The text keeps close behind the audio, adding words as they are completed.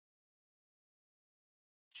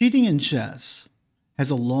Cheating in chess has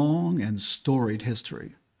a long and storied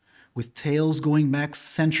history, with tales going back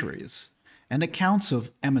centuries and accounts of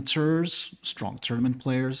amateurs, strong tournament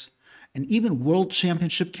players, and even world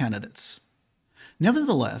championship candidates.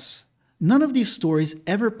 Nevertheless, none of these stories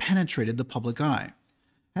ever penetrated the public eye,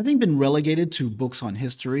 having been relegated to books on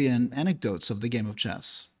history and anecdotes of the game of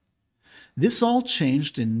chess. This all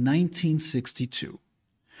changed in 1962,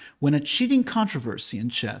 when a cheating controversy in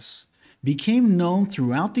chess became known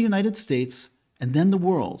throughout the United States and then the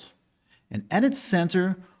world, and at its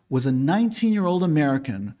center was a 19-year-old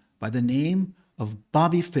American by the name of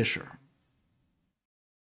Bobby Fischer.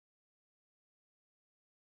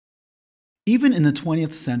 Even in the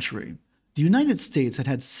 20th century, the United States had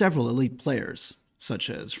had several elite players, such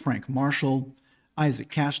as Frank Marshall,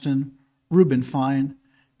 Isaac Cashton, Reuben Fine,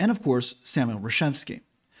 and of course Samuel Reshevsky.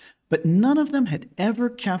 But none of them had ever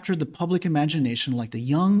captured the public imagination like the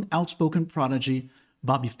young, outspoken prodigy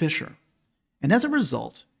Bobby Fischer. And as a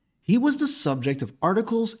result, he was the subject of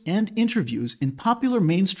articles and interviews in popular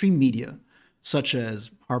mainstream media, such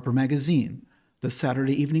as Harper Magazine, the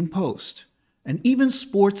Saturday Evening Post, and even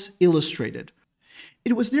Sports Illustrated.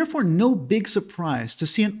 It was therefore no big surprise to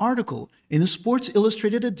see an article in the Sports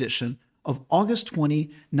Illustrated edition of August 20,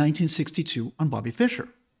 1962 on Bobby Fischer.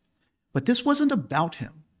 But this wasn't about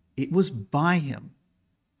him. It was by him.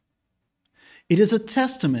 It is a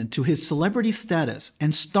testament to his celebrity status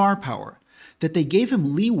and star power that they gave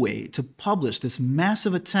him leeway to publish this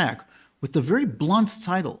massive attack with the very blunt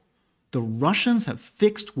title, "The Russians Have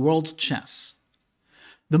Fixed World Chess."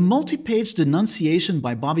 The multi-page denunciation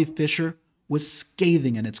by Bobby Fischer was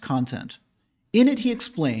scathing in its content. In it, he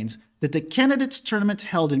explained that the candidates tournament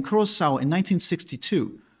held in Kurosawa in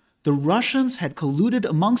 1962, the Russians had colluded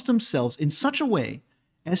amongst themselves in such a way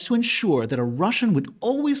as to ensure that a Russian would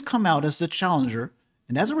always come out as the challenger,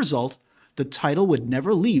 and as a result, the title would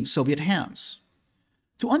never leave Soviet hands.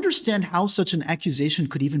 To understand how such an accusation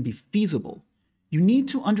could even be feasible, you need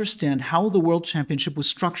to understand how the World Championship was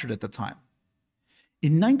structured at the time.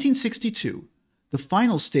 In 1962, the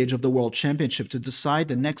final stage of the World Championship to decide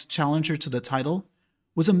the next challenger to the title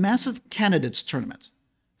was a massive candidates tournament,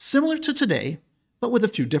 similar to today, but with a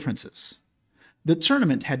few differences. The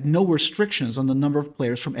tournament had no restrictions on the number of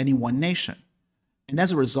players from any one nation, and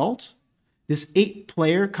as a result, this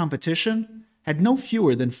 8-player competition had no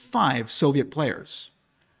fewer than 5 Soviet players.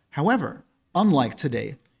 However, unlike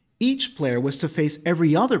today, each player was to face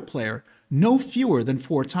every other player no fewer than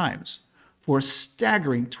 4 times, for a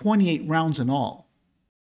staggering 28 rounds in all.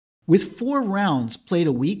 With 4 rounds played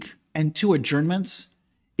a week and 2 adjournments,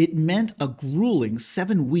 it meant a grueling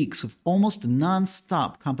 7 weeks of almost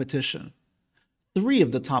non-stop competition. 3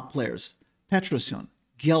 of the top players, Petrosyan,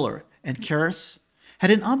 Geller, and Keres,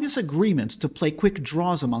 had an obvious agreement to play quick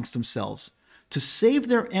draws amongst themselves to save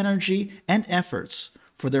their energy and efforts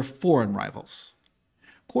for their foreign rivals.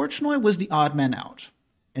 Korchnoi was the odd man out,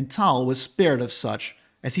 and Tal was spared of such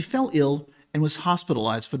as he fell ill and was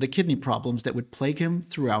hospitalized for the kidney problems that would plague him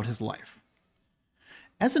throughout his life.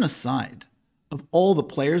 As an aside, of all the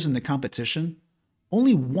players in the competition,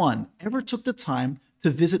 only one ever took the time to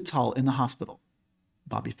visit Tal in the hospital,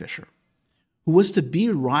 Bobby Fischer, who was to be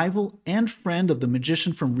rival and friend of the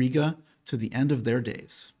magician from Riga to the end of their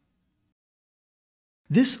days.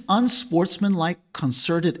 This unsportsmanlike,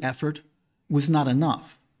 concerted effort was not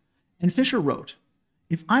enough, and Fischer wrote,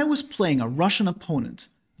 "If I was playing a Russian opponent,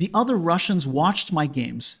 the other Russians watched my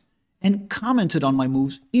games and commented on my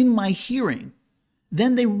moves in my hearing.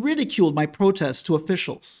 Then they ridiculed my protests to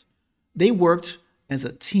officials. They worked as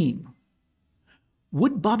a team."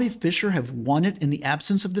 Would Bobby Fischer have won it in the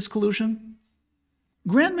absence of this collusion?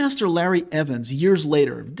 Grandmaster Larry Evans, years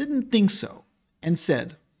later, didn't think so, and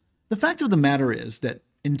said, "The fact of the matter is that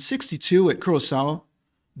in '62 at Kurosawa,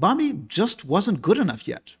 Bobby just wasn't good enough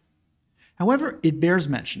yet." However, it bears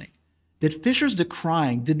mentioning that Fischer's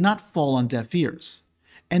decrying did not fall on deaf ears,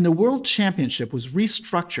 and the World Championship was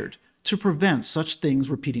restructured to prevent such things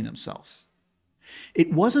repeating themselves.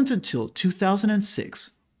 It wasn't until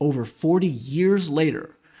 2006, over 40 years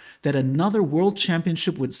later, that another World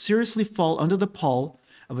Championship would seriously fall under the pall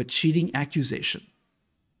of a cheating accusation.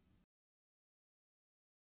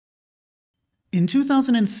 In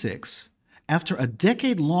 2006, after a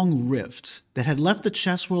decade-long rift that had left the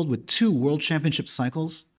chess world with 2 World Championship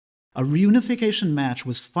cycles, a reunification match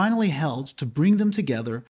was finally held to bring them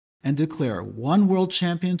together and declare one world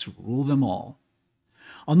champion to rule them all.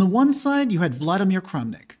 On the one side, you had Vladimir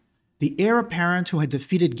Kramnik, the heir apparent who had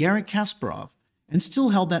defeated Garry Kasparov and still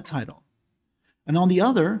held that title. And on the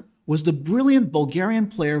other was the brilliant Bulgarian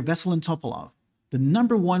player Veselin Topalov, the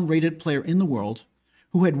 #1 rated player in the world,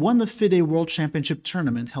 who had won the FIDE World Championship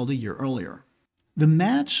tournament held a year earlier. The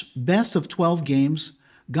match, best of 12 games,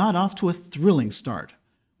 got off to a thrilling start,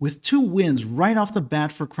 with 2 wins right off the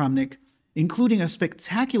bat for Kramnik, including a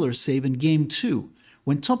spectacular save in Game 2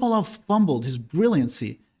 when Topalov fumbled his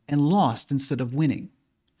brilliancy and lost instead of winning.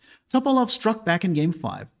 Topalov struck back in Game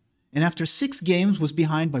 5, and after 6 games was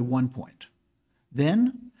behind by 1 point.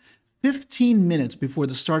 Then, 15 minutes before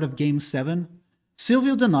the start of Game 7,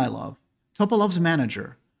 Silvio Danilov, Topalov's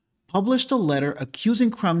manager, published a letter accusing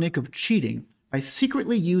Kramnik of cheating by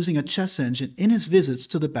secretly using a chess engine in his visits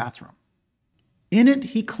to the bathroom. In it,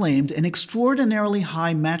 he claimed an extraordinarily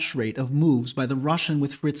high match rate of moves by the Russian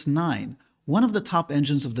with Fritz 9, one of the top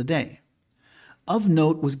engines of the day. Of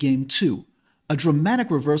note was Game 2, a dramatic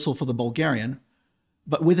reversal for the Bulgarian,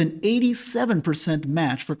 but with an 87%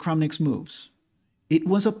 match for Kramnik's moves. It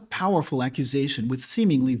was a powerful accusation with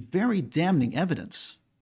seemingly very damning evidence.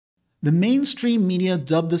 The mainstream media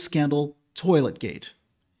dubbed the scandal Toiletgate.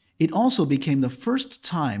 It also became the first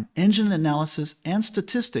time engine analysis and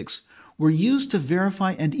statistics were used to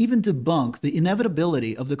verify and even debunk the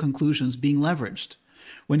inevitability of the conclusions being leveraged,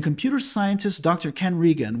 when computer scientist Dr. Ken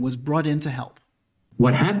Regan was brought in to help.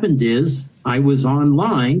 What happened is I was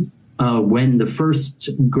online when the first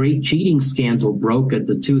great cheating scandal broke at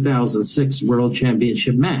the 2006 World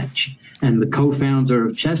Championship match. And the co-founder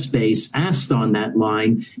of ChessBase asked on that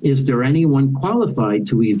line, is there anyone qualified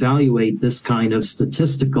to evaluate this kind of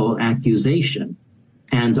statistical accusation?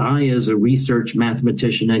 And I, as a research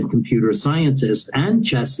mathematician and computer scientist and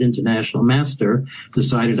chess international master,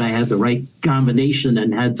 decided I had the right combination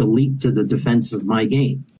and had to leap to the defense of my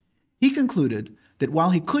game. He concluded that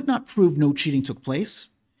while he could not prove no cheating took place,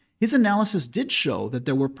 his analysis did show that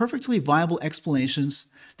there were perfectly viable explanations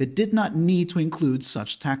that did not need to include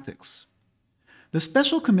such tactics. The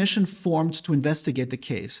special commission formed to investigate the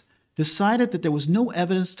case decided that there was no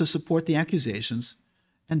evidence to support the accusations,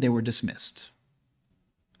 and they were dismissed.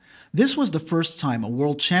 This was the first time a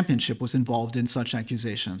world championship was involved in such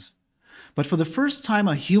accusations. But for the first time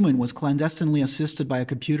a human was clandestinely assisted by a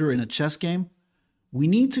computer in a chess game, we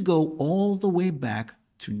need to go all the way back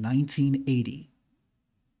to 1980.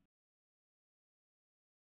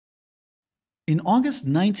 In August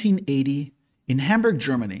 1980, in Hamburg,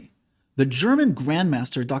 Germany, the German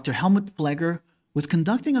Grandmaster Dr. Helmut Pfleger was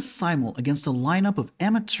conducting a simul against a lineup of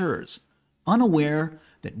amateurs, unaware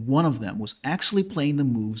that one of them was actually playing the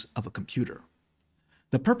moves of a computer.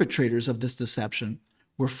 The perpetrators of this deception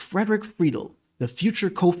were Frederick Friedel, the future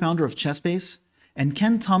co-founder of ChessBase, and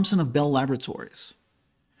Ken Thompson of Bell Laboratories.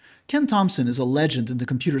 Ken Thompson is a legend in the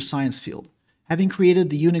computer science field, having created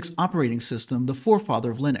the Unix operating system, the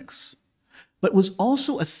forefather of Linux, but was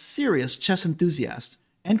also a serious chess enthusiast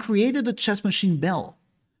and created the chess machine Bell,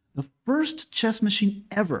 the first chess machine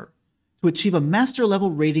ever to achieve a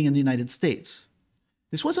master-level rating in the United States.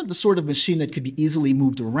 This wasn't the sort of machine that could be easily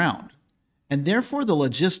moved around, and therefore the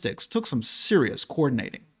logistics took some serious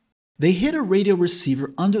coordinating. They hid a radio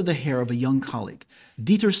receiver under the hair of a young colleague,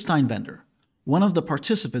 Dieter Steinwender, one of the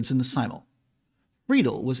participants in the simul.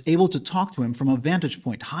 Friedel was able to talk to him from a vantage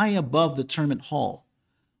point high above the tournament hall,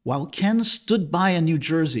 while Ken stood by in New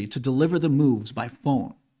Jersey to deliver the moves by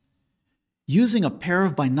phone. Using a pair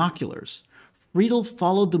of binoculars, Friedel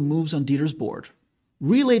followed the moves on Dieter's board,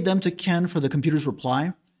 relayed them to Ken for the computer's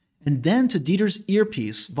reply, and then to Dieter's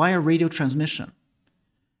earpiece via radio transmission.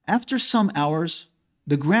 After some hours,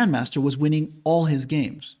 the Grandmaster was winning all his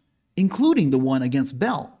games, including the one against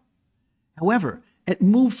Bell. However, at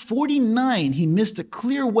move 49, he missed a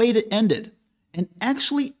clear way to end it and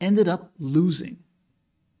actually ended up losing.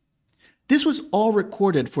 This was all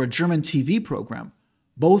recorded for a German TV program,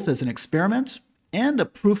 both as an experiment and a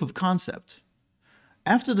proof of concept.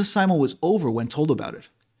 After the simul was over when told about it,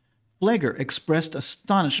 Pfleger expressed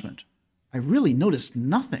astonishment. I really noticed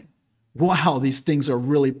nothing. Wow, these things are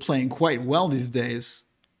really playing quite well these days.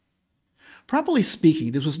 Properly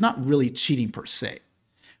speaking, this was not really cheating per se,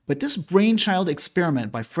 but this brainchild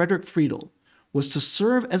experiment by Frederick Friedel was to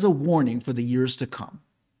serve as a warning for the years to come.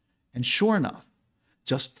 And sure enough,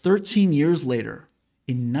 just 13 years later,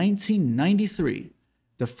 in 1993,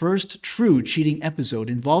 the first true cheating episode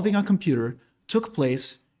involving a computer took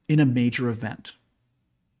place in a major event.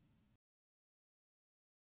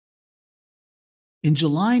 In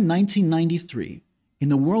July 1993, in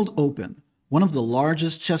the World Open, one of the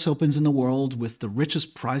largest chess opens in the world with the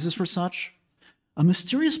richest prizes for such, a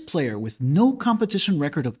mysterious player with no competition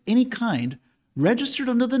record of any kind registered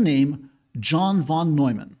under the name John von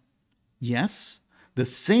Neumann. Yes, the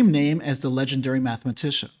same name as the legendary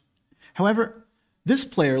mathematician. However, this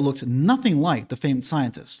player looked nothing like the famed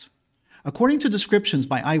scientist. According to descriptions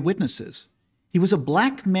by eyewitnesses, He was a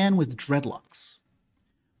black man with dreadlocks.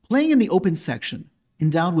 Playing in the open section,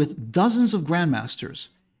 endowed with dozens of Grandmasters,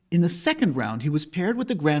 in the second round he was paired with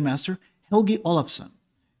the Grandmaster Helgi Olafsson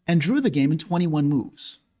and drew the game in 21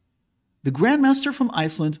 moves. The Grandmaster from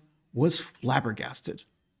Iceland was flabbergasted,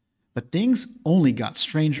 but things only got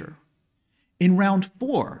stranger. In round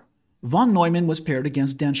 4, von Neumann was paired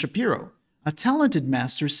against Dan Shapiro, a talented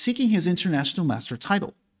master seeking his international master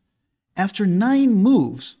title. After 9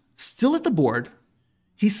 moves, still at the board,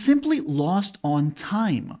 he simply lost on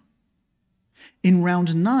time. In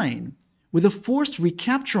round 9, with a forced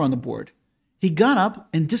recapture on the board, he got up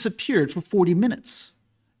and disappeared for 40 minutes,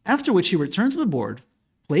 after which he returned to the board,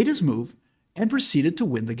 played his move, and proceeded to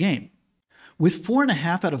win the game. With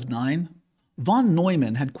 4.5 out of 9, von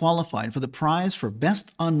Neumann had qualified for the prize for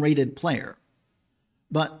Best Unrated Player.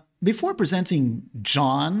 But before presenting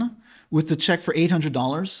John with the check for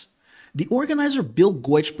 $800, the organizer Bill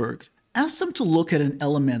Goichberg asked him to look at an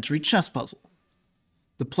elementary chess puzzle.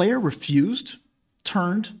 The player refused,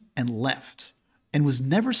 turned, and left, and was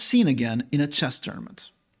never seen again in a chess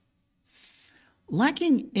tournament.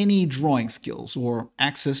 Lacking any drawing skills or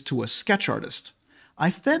access to a sketch artist,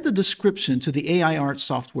 I fed the description to the AI art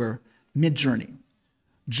software Midjourney.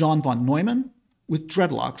 John von Neumann with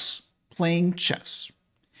dreadlocks playing chess.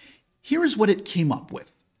 Here is what it came up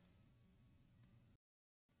with.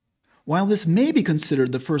 While this may be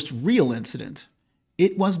considered the first real incident,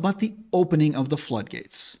 it was but the opening of the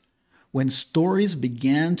floodgates, when stories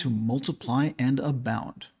began to multiply and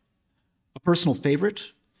abound. A personal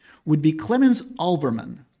favorite would be Clemens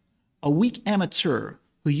Alverman, a weak amateur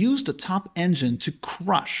who used a top engine to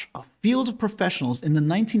crush a field of professionals in the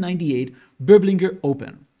 1998 Böblinger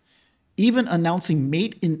Open, even announcing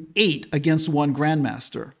mate in 8 against one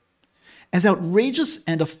Grandmaster. As outrageous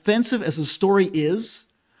and offensive as the story is,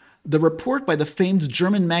 the report by the famed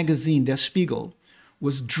German magazine Der Spiegel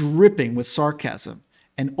was dripping with sarcasm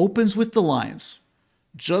and opens with the lines,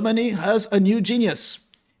 "Germany has a new genius.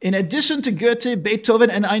 In addition to Goethe, Beethoven,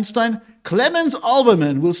 and Einstein, Clemens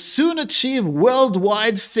Alverman will soon achieve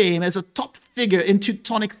worldwide fame as a top figure in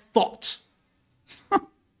Teutonic thought."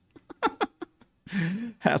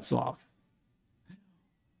 Hats off.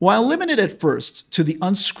 While limited at first to the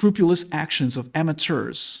unscrupulous actions of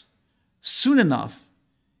amateurs, soon enough,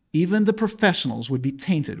 even the professionals would be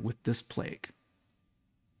tainted with this plague.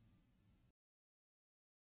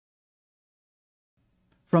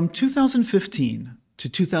 From 2015 to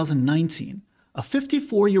 2019, a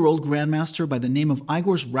 54-year-old Grandmaster by the name of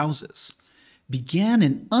Igor Rauzes began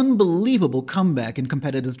an unbelievable comeback in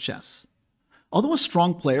competitive chess. Although a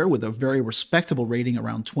strong player with a very respectable rating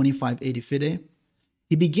around 2580 FIDE,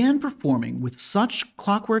 he began performing with such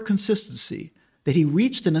clockwork consistency that he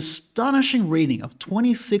reached an astonishing rating of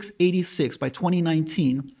 2686 by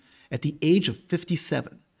 2019 at the age of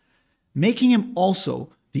 57, making him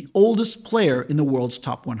also the oldest player in the world's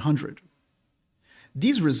top 100.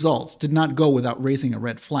 These results did not go without raising a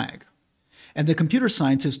red flag, and the computer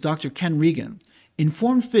scientist Dr. Ken Regan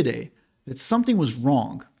informed FIDE that something was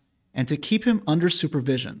wrong and to keep him under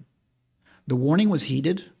supervision. The warning was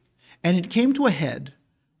heeded, and it came to a head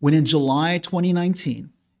when in July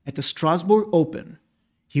 2019, at the Strasbourg Open,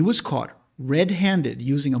 he was caught red-handed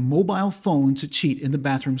using a mobile phone to cheat in the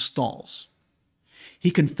bathroom stalls. He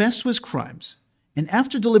confessed to his crimes, and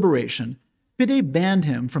after deliberation, FIDE banned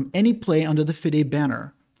him from any play under the FIDE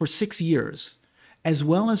banner for 6 years, as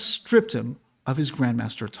well as stripped him of his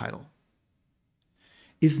Grandmaster title.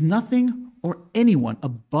 Is nothing or anyone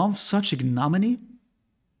above such ignominy?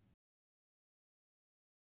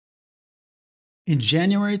 In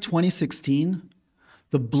January 2016,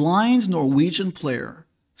 the blind Norwegian player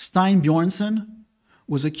Stein Bjornson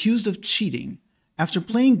was accused of cheating after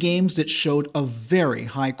playing games that showed a very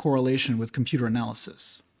high correlation with computer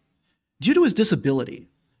analysis. Due to his disability,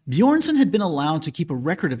 Bjornson had been allowed to keep a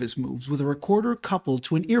record of his moves with a recorder coupled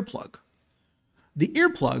to an earplug. The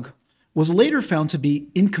earplug was later found to be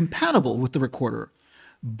incompatible with the recorder,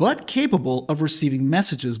 but capable of receiving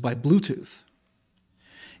messages by Bluetooth.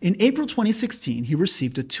 In April 2016, he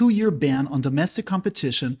received a 2-year ban on domestic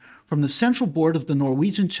competition from the Central Board of the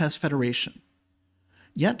Norwegian Chess Federation.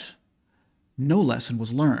 Yet, no lesson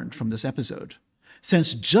was learned from this episode,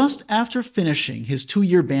 since just after finishing his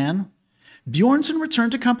 2-year ban, Bjornson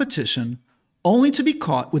returned to competition only to be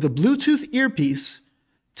caught with a Bluetooth earpiece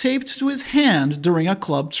taped to his hand during a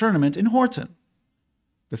club tournament in Horten.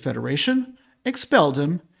 The Federation expelled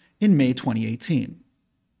him in May 2018.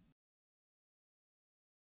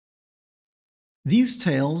 These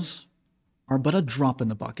tales are but a drop in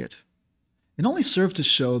the bucket. It only serve to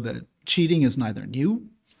show that cheating is neither new,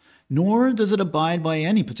 nor does it abide by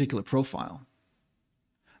any particular profile.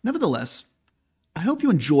 Nevertheless, I hope you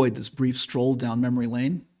enjoyed this brief stroll down memory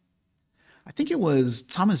lane. I think it was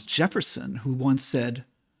Thomas Jefferson who once said,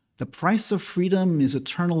 "The price of freedom is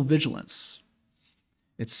eternal vigilance."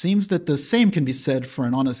 It seems that the same can be said for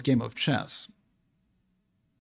an honest game of chess.